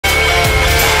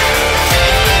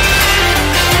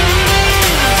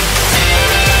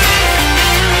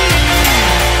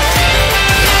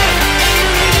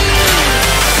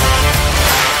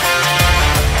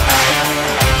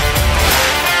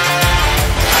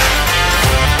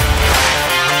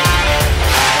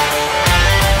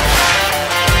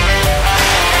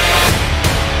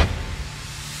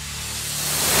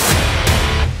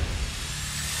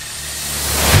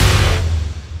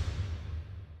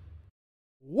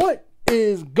What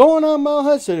is going on,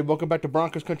 Malhead City? Welcome back to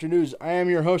Broncos Country News. I am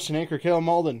your host and anchor, Caleb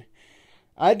Malden.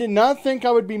 I did not think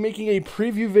I would be making a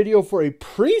preview video for a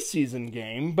preseason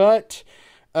game, but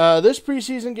this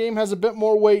preseason game has a bit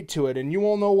more weight to it, and you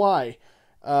all know why.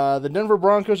 The Denver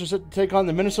Broncos are set to take on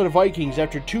the Minnesota Vikings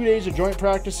after 2 days of joint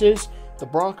practices. The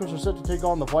Broncos are set to take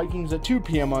on the Vikings at 2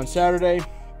 p.m. on Saturday,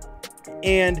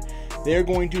 and they're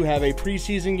going to have a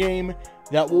preseason game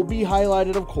that will be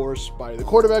highlighted, of course, by the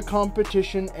quarterback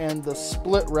competition and the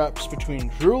split reps between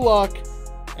Drew Lock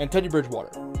and Teddy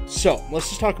Bridgewater. So, let's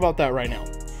just talk about that right now.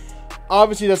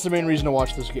 Obviously, that's the main reason to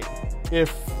watch this game.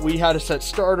 If we had a set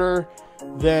starter,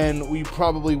 then we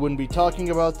probably wouldn't be talking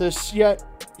about this yet.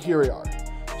 Here we are.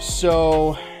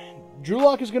 So, Drew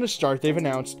Lock is going to start, they've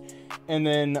announced, and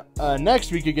then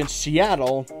next week against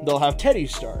Seattle, they'll have Teddy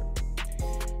start.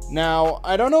 Now,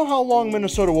 I don't know how long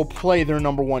Minnesota will play their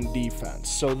number one defense,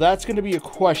 so that's going to be a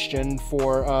question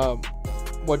for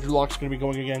what Drew Lock's going to be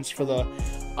going against for the,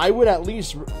 I would at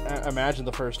least imagine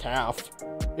the first half.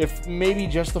 If maybe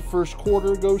just the first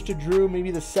quarter goes to Drew, maybe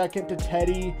the second to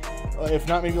Teddy, if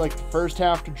not maybe like the first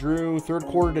half to Drew, third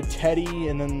quarter to Teddy,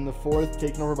 and then the fourth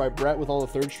taken over by Brett with all the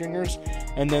third stringers,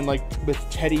 and then like with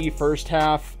Teddy first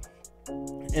half,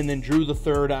 and then Drew the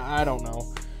third, I don't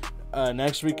know.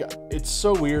 Next week, it's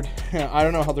so weird. I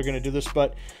don't know how they're going to do this,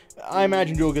 but I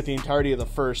imagine Drew will get the entirety of the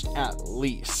first at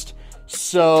least.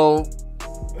 So,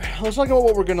 let's talk about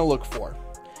what we're going to look for.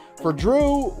 For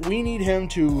Drew, we need him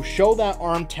to show that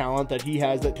arm talent that he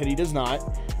has that Teddy does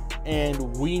not,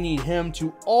 and we need him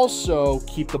to also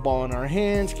keep the ball in our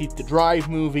hands, keep the drive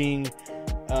moving,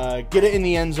 get it in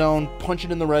the end zone, punch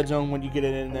it in the red zone when you get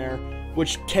it in there,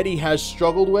 which Teddy has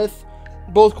struggled with.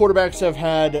 Both quarterbacks have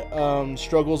had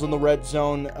struggles in the red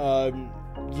zone,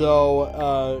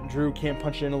 though Drew can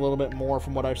punch it in a little bit more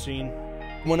from what I've seen.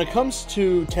 When it comes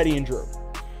to Teddy and Drew,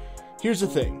 here's the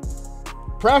thing.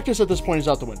 Practice at this point is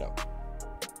out the window.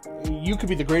 You could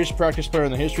be the greatest practice player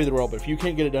in the history of the world, but if you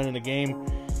can't get it done in a game,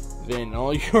 then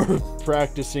all your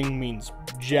practicing means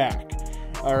jack.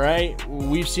 Alright?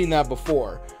 We've seen that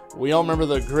before. We all remember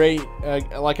the great,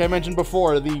 like I mentioned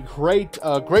before, the great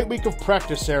week of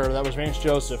practice era that was Vance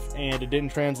Joseph, and it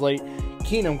didn't translate.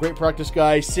 Keenum, great practice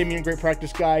guy. Simeon, great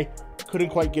practice guy. Couldn't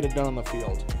quite get it done on the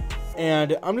field.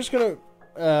 And I'm just going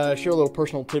to share a little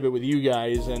personal tidbit with you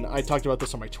guys, and I talked about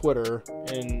this on my Twitter,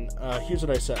 and here's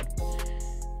what I said.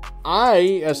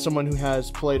 I, as someone who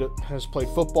has played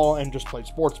football and just played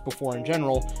sports before in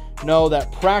general, know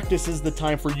that practice is the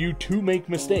time for you to make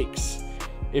mistakes.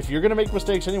 If you're going to make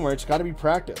mistakes anywhere, it's got to be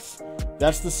practice.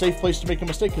 That's the safe place to make a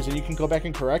mistake, because then you can go back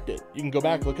and correct it. You can go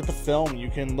back, look at the film, you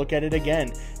can look at it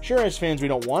again. Sure, as fans, we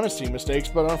don't want to see mistakes,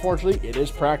 but unfortunately, it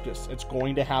is practice. It's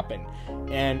going to happen.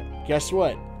 And guess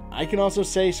what? I can also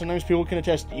say, sometimes people can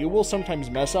attest, you will sometimes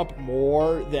mess up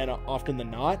more than often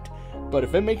than not, but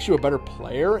if it makes you a better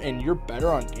player and you're better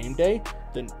on game day,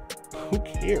 then who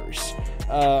cares?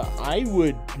 I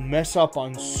would mess up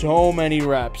on so many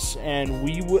reps, and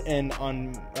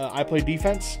I play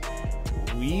defense.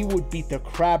 We would beat the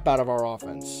crap out of our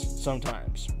offense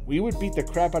sometimes. We would beat the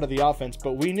crap out of the offense,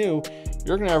 but we knew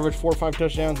you're going to average 4 or 5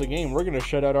 touchdowns a game. We're going to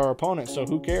shut out our opponent, so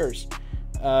who cares?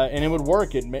 And it would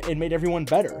work. It made everyone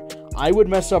better. I would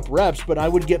mess up reps, but I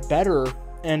would get better,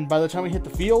 and by the time we hit the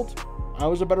field, I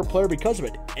was a better player because of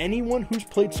it. Anyone who's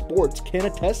played sports can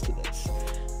attest to this,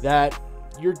 that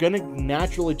you're going to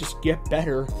naturally just get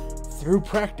better through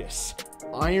practice.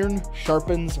 Iron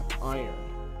sharpens iron.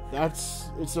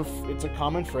 It's a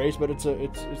common phrase, but it's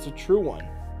a true one.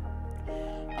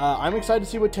 I'm excited to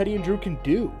see what Teddy and Drew can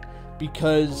do,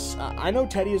 because I know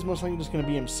Teddy is most likely just going to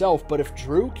be himself, but if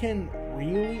Drew can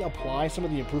really apply some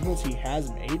of the improvements he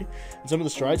has made and some of the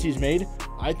strides he's made,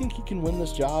 I think he can win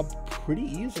this job pretty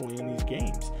easily in these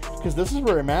games, because this is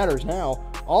where it matters now.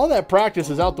 All that practice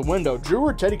is out the window. Drew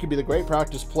or Teddy could be the greatest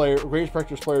practice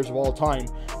players of all time,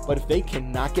 but if they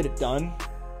cannot get it done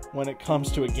when it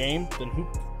comes to a game, then who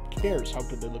cares how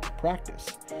good they look at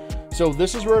practice? So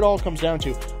this is where it all comes down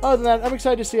to. Other than that, I'm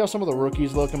excited to see how some of the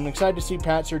rookies look. I'm excited to see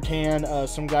Pat Surtain,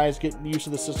 some guys get used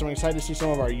to the system. I'm excited to see some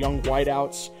of our young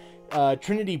wideouts,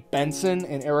 Trinity Benson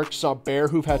and Eric Saubert,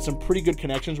 who've had some pretty good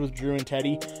connections with Drew and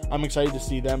Teddy. I'm excited to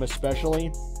see them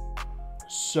especially.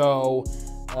 So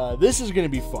this is going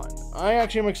to be fun. I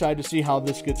actually am excited to see how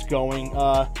this gets going.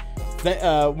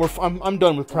 I'm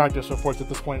done with practice reports at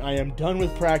this point. I am done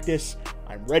with practice.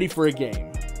 I'm ready for a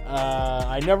game.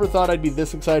 I never thought I'd be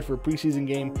this excited for a preseason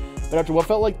game, but after what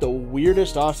felt like the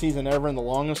weirdest offseason ever and the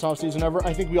longest offseason ever,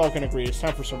 I think we all can agree it's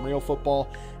time for some real football.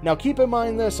 Now, keep in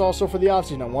mind this also for the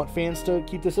offseason. I want fans to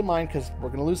keep this in mind because we're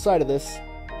going to lose sight of this.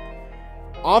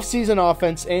 Off-season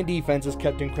offense and defense is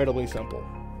kept incredibly simple.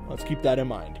 Let's keep that in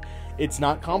mind. It's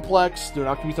not complex. They're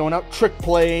not going to be throwing out trick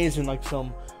plays and like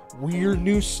some weird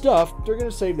new stuff. They're going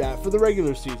to save that for the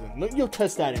regular season. You'll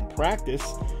test that in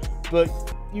practice, but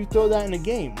you throw that in a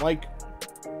game. Like,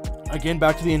 again,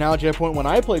 back to the analogy I point when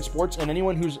I played sports, and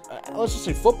anyone who's, let's just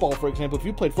say football, for example, if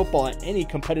you played football at any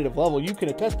competitive level, you can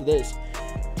attest to this.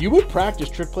 You would practice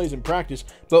trick plays in practice,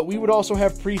 but we would also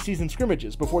have preseason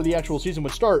scrimmages before the actual season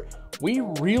would start. We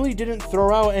really didn't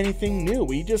throw out anything new.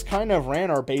 We just kind of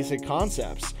ran our basic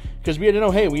concepts because we had to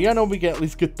know, hey, we can at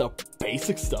least get the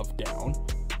basic stuff down.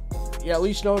 Yeah, at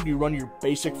least know you run your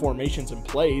basic formations and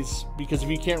plays, because if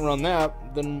you can't run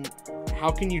that, then how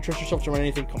can you trust yourself to run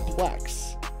anything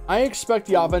complex? I expect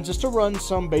the offenses to run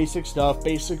some basic stuff,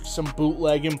 some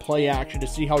bootleg and play action to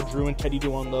see how Drew and Teddy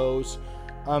do on those.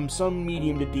 Some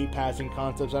medium to deep passing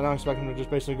concepts. I don't expect them to just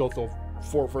basically go through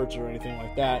 4 verts or anything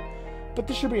like that. But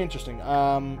this should be interesting.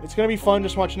 It's going to be fun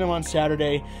just watching them on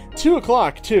Saturday. 2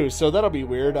 o'clock, too, so that'll be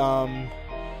weird.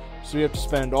 So we have to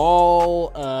spend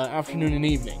all afternoon and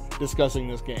evening discussing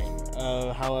this game,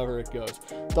 however it goes.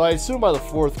 Though I assume by the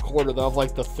 4th quarter they'll have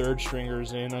like the 3rd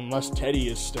stringers in, unless Teddy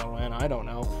is still in. I don't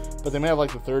know. But they may have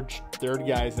like the third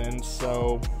guys in,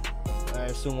 so I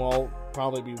assume we'll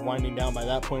probably be winding down by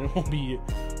that point and we'll be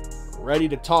ready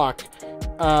to talk.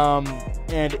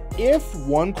 And if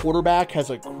one quarterback has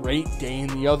a great day and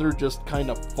the other just kind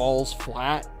of falls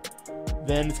flat,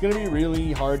 then it's going to be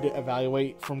really hard to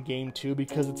evaluate from game 2,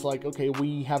 because it's like, okay,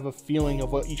 we have a feeling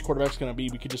of what each quarterback's going to be.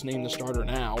 We could just name the starter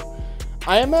now.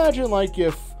 I imagine like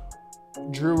if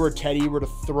Drew or Teddy were to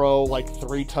throw like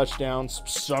 3 touchdowns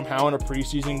somehow in a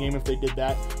preseason game, if they did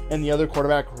that, and the other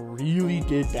quarterback really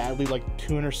did badly, like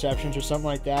 2 interceptions or something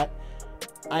like that,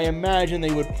 I imagine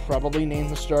they would probably name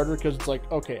the starter, because it's like,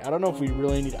 okay, I don't know if we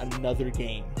really need another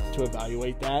game to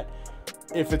evaluate that.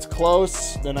 If it's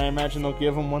close, then I imagine they'll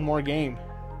give him one more game.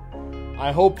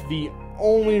 I hope the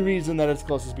only reason that it's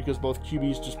close is because both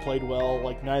QBs just played well.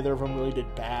 Like, neither of them really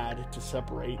did bad to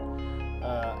separate.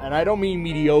 And I don't mean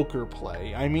mediocre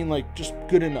play. I mean, like, just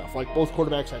good enough. Like, both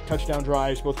quarterbacks had touchdown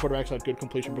drives. Both quarterbacks had good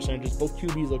completion percentages. Both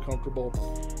QBs look comfortable.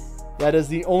 That is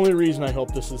the only reason I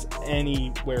hope this is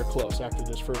anywhere close after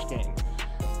this first game.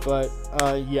 But,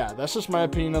 yeah, that's just my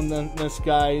opinion on this,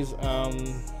 guys.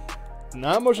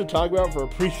 Not much to talk about for a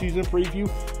preseason preview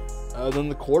other than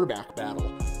the quarterback battle.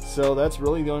 So that's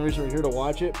really the only reason we're here to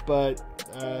watch it. But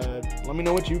let me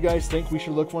know what you guys think we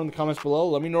should look for in the comments below.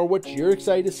 Let me know what you're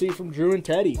excited to see from Drew and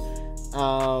Teddy.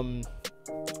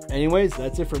 Anyways,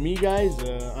 that's it for me, guys.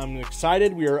 I'm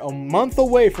excited. We are a month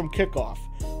away from kickoff.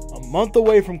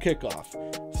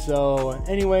 So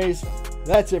anyways,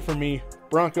 that's it for me.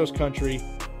 Broncos country,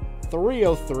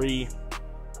 303.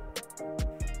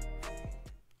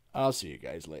 I'll see you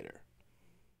guys later.